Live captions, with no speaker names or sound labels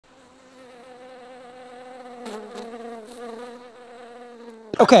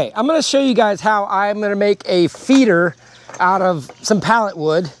Okay, I'm gonna show you guys how I'm gonna make a feeder out of some pallet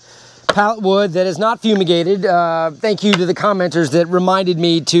wood. Pallet wood that is not fumigated. Thank you to the commenters that reminded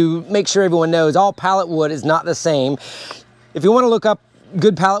me to make sure everyone knows all pallet wood is not the same. If you wanna look up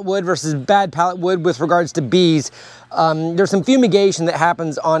good pallet wood versus bad pallet wood with regards to bees, there's some fumigation that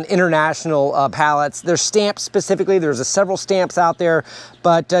happens on international pallets. There's stamps specifically. There's several stamps out there,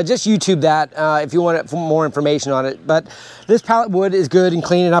 but just YouTube that if you want more information on it. But this pallet wood is good and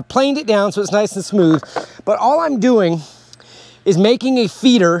clean, and I've planed it down so it's nice and smooth. But all I'm doing is making a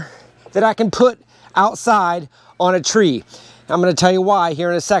feeder that I can put outside on a tree. I'm going to tell you why here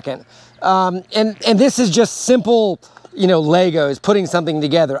in a second. And this is just simple, you know, Legos, putting something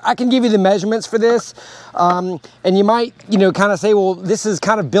together. I can give you the measurements for this, and you might, you know, kind of say, well, this is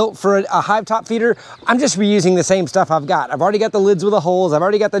kind of built for a hive top feeder. I'm just reusing the same stuff I've got. I've already got the lids with the holes. I've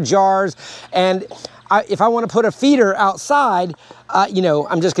already got the jars, and if I want to put a feeder outside, you know,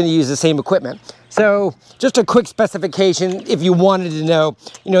 I'm just going to use the same equipment. So just a quick specification if you wanted to know,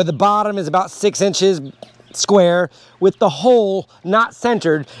 you know, the bottom is about 6 inches square with the hole not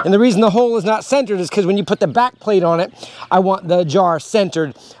centered. And the reason the hole is not centered is because when you put the back plate on it, I want the jar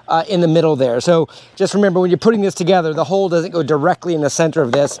centered in the middle there. So just remember, when you're putting this together, the hole doesn't go directly in the center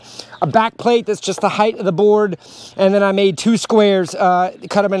of this. A back plate that's just the height of the board. And then I made 2 squares,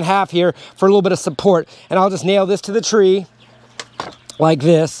 cut them in half here for a little bit of support. And I'll just nail this to the tree like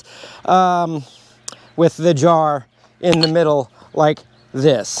this, with the jar in the middle like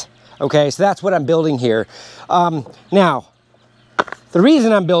this. Okay, so that's what I'm building here. Now, the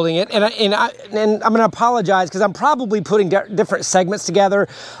reason I'm building it, and I'm gonna apologize because I'm probably putting different segments together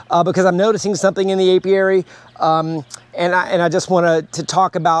because I'm noticing something in the apiary, and I just want to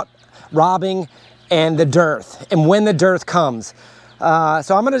talk about robbing and the dearth, and when the dearth comes. So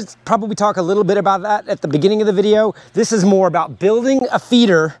I'm gonna probably talk a little bit about that at the beginning of the video. This is more about building a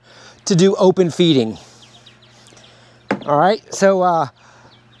feeder to do open feeding. All right, so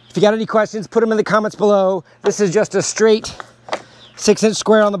if you got any questions, put them in the comments below. This is just a straight 6-inch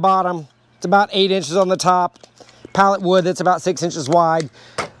square on the bottom. It's about 8 inches on the top. Pallet wood that's about 6 inches wide.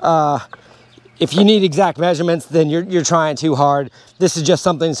 If you need exact measurements, then you're trying too hard. This is just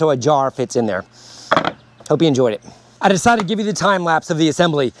something so a jar fits in there. Hope you enjoyed it. I decided to give you the time lapse of the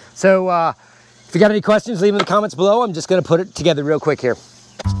assembly. So if you got any questions, leave them in the comments below. I'm just gonna put it together real quick here.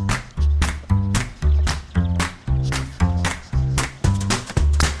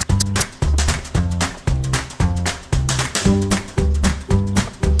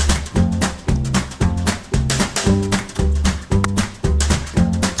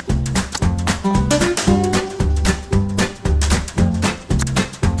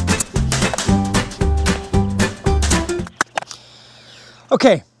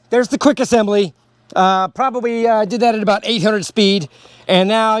 Okay, there's the quick assembly. Probably did that at about 800 speed. And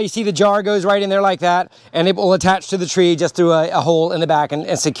now you see the jar goes right in there like that, and it will attach to the tree just through a hole in the back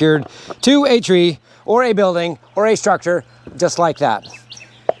and secured to a tree or a building or a structure just like that.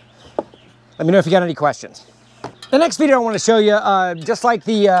 Let me know if you got any questions. The next feeder I want to show you, just like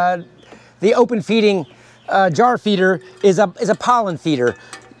the open feeding jar feeder, is a pollen feeder.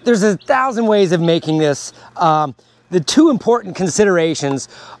 There's 1,000 ways of making this. The 2 important considerations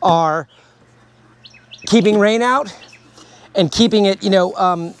are keeping rain out and keeping it, you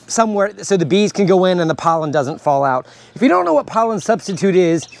know, somewhere so the bees can go in and the pollen doesn't fall out. If you don't know what pollen substitute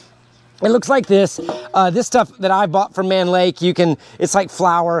is, it looks like this. This stuff that I bought from Man Lake, it's like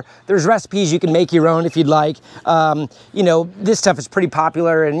flour. There's recipes you can make your own if you'd like. You know, this stuff is pretty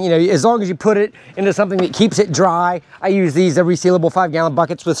popular, and you know, as long as you put it into something that keeps it dry. I use these resealable 5-gallon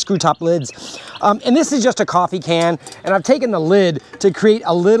buckets with screw top lids. And this is just a coffee can, and I've taken the lid to create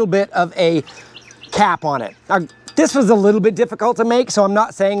a little bit of a cap on it. Now, this was a little bit difficult to make, so I'm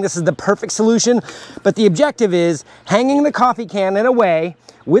not saying this is the perfect solution, but the objective is hanging the coffee can in a way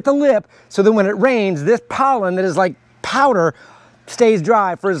with a lip so that when it rains, this pollen that is like powder stays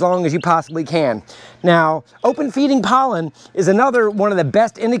dry for as long as you possibly can. Now, open feeding pollen is another one of the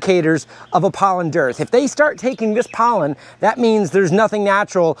best indicators of a pollen dearth. If they start taking this pollen, that means there's nothing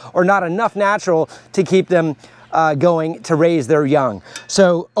natural or not enough natural to keep them going to raise their young.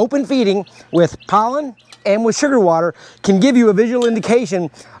 So open feeding with pollen and with sugar water can give you a visual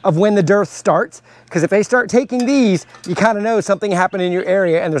indication of when the dearth starts, because if they start taking these, you kind of know something happened in your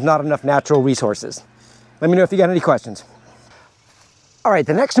area and there's not enough natural resources. Let me know if you got any questions. All right,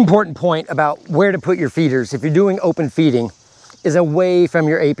 the next important point about where to put your feeders if you're doing open feeding is away from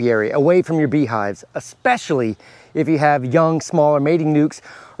your apiary, away from your beehives, especially if you have young, smaller mating nukes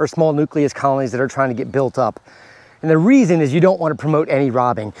or small nucleus colonies that are trying to get built up. And the reason is you don't want to promote any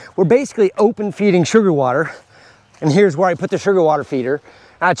robbing. We're basically open feeding sugar water. And here's where I put the sugar water feeder.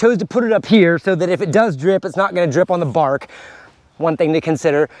 And I chose to put it up here so that if it does drip, it's not going to drip on the bark. One thing to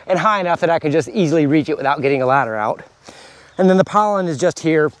consider, and high enough that I can just easily reach it without getting a ladder out. And then the pollen is just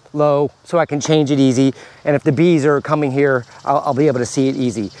here low, so I can change it easy. And if the bees are coming here, I'll be able to see it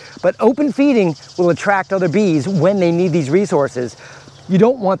easy. But open feeding will attract other bees when they need these resources. You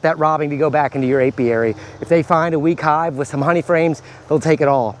don't want that robbing to go back into your apiary. If they find a weak hive with some honey frames, they'll take it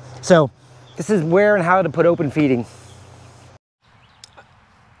all. So this is where and how to put open feeding.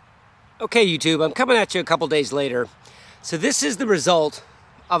 Okay, YouTube, I'm coming at you a couple days later. So this is the result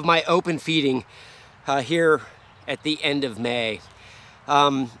of my open feeding here at the end of May.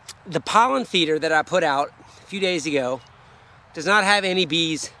 The pollen feeder that I put out a few days ago does not have any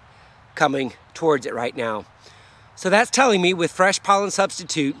bees coming towards it right now. So that's telling me with fresh pollen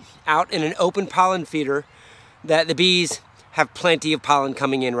substitute out in an open pollen feeder that the bees have plenty of pollen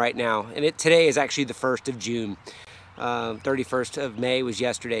coming in right now. And today is actually the 1st of June. 31st of May was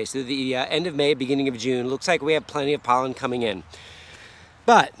yesterday. So the end of May, beginning of June, looks like we have plenty of pollen coming in.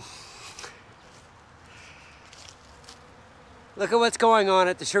 But look at what's going on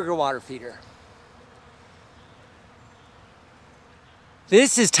at the sugar water feeder.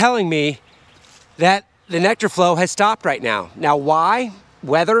 This is telling me that the nectar flow has stopped right now. Now why?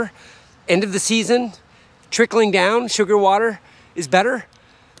 Weather, end of the season, trickling down, sugar water is better.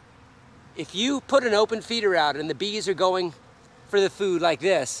 If you put an open feeder out and the bees are going for the food like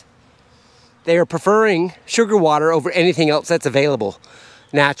this, they are preferring sugar water over anything else that's available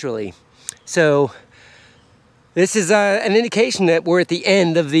naturally. So this is an indication that we're at the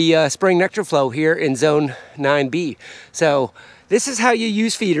end of the spring nectar flow here in zone 9B. So this is how you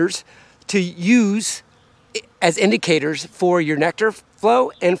use feeders to use as indicators for your nectar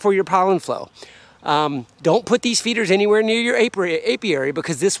flow and for your pollen flow. Don't put these feeders anywhere near your apiary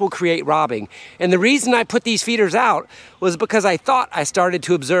because this will create robbing. And the reason I put these feeders out was because I thought I started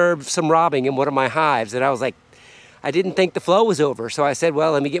to observe some robbing in one of my hives, and I was like, I didn't think the flow was over. So I said,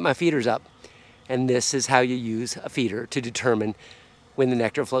 well, let me get my feeders up. And this is how you use a feeder to determine when the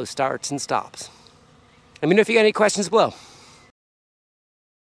nectar flow starts and stops. Let me know if you got any questions below.